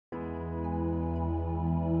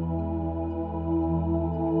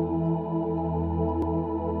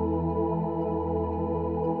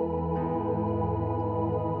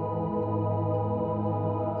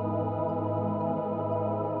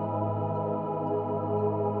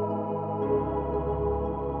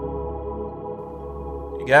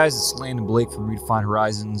Hey guys, it's Landon Blake from Redefine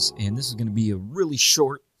Horizons, and this is going to be a really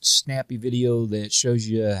short, snappy video that shows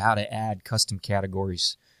you how to add custom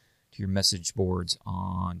categories to your message boards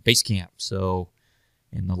on Basecamp. So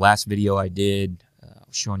in the last video I did, I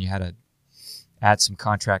was showing you how to add some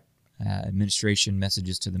contract administration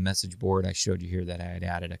messages to the message board. I showed you here that I had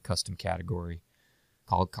added a custom category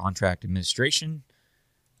called contract administration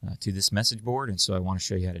to this message board, and so I want to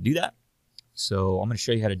show you how to do that. So I'm going to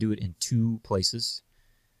show you how to do it in two places.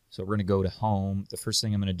 So we're going to go to home. The first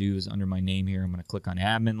thing I'm going to do is under my name here, I'm going to click on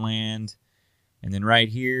admin land. And then right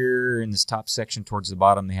here in this top section towards the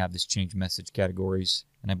bottom, they have this change message categories.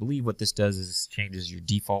 And I believe what this does is changes your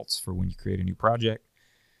defaults for when you create a new project.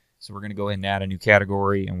 So we're going to go ahead and add a new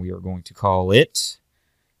category, and we are going to call it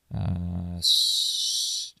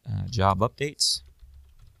job updates.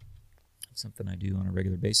 That's something I do on a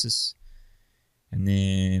regular basis. And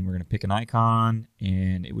then we're going to pick an icon,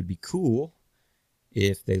 and it would be cool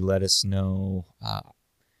if they let us know,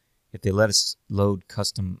 if they let us load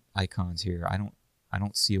custom icons here. I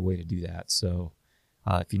don't see a way to do that. So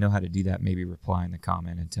if you know how to do that, maybe reply in the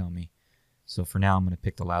comment and tell me. So for now, I'm going to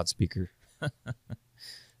pick the loudspeaker.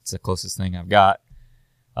 It's the closest thing I've got.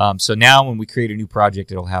 So now when we create a new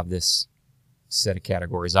project, it'll have this set of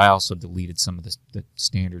categories. I also deleted some of the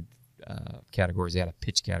standard categories. They had a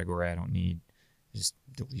pitch category I don't need. You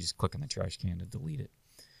just click on the trash can to delete it.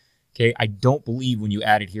 Okay, I don't believe when you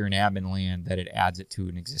add it here in admin land that it adds it to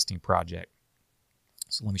an existing project.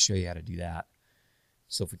 So let me show you how to do that.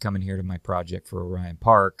 So if we come in here to my project for Orion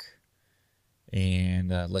Park, and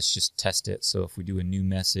let's just test it. So if we do a new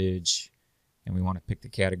message and we want to pick the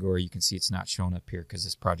category, you can see it's not showing up here because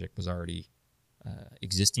this project was already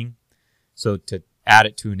existing. So to add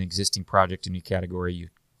it to an existing project, a new category, you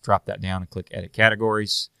drop that down and click Edit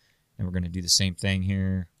Categories. And we're going to do the same thing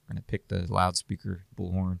here. We're going to pick the loudspeaker,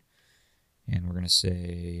 bullhorn, and we're going to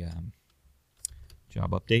say job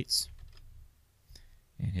updates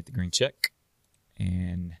and hit the green check.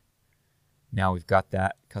 And now we've got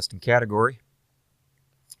that custom category.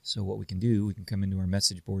 So what we can do, we can come into our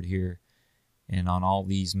message board here, and on all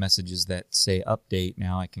these messages that say update,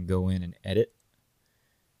 now I can go in and edit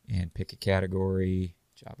and pick a category,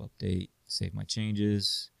 job update, save my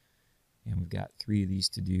changes. And we've got 3 of these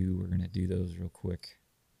to do. We're going to do those real quick.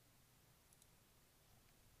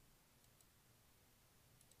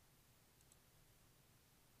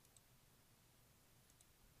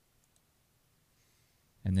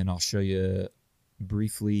 And then I'll show you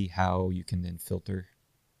briefly how you can then filter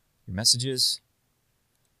your messages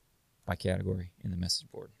by category in the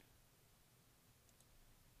message board.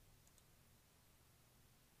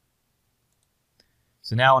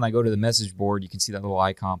 So now when I go to the message board, you can see that little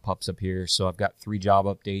icon pops up here. So I've got 3 job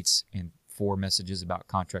updates and 4 messages about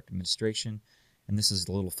contract administration. And this is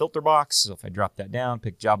the little filter box. So if I drop that down,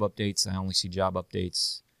 pick job updates, I only see job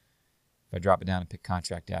updates. If I drop it down and pick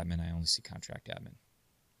contract admin, I only see contract admin.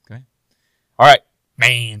 Okay. All right.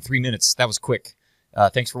 Man, 3 minutes. That was quick.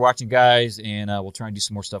 Thanks for watching, guys. And we'll try and do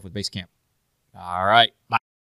some more stuff with Basecamp. All right. Bye.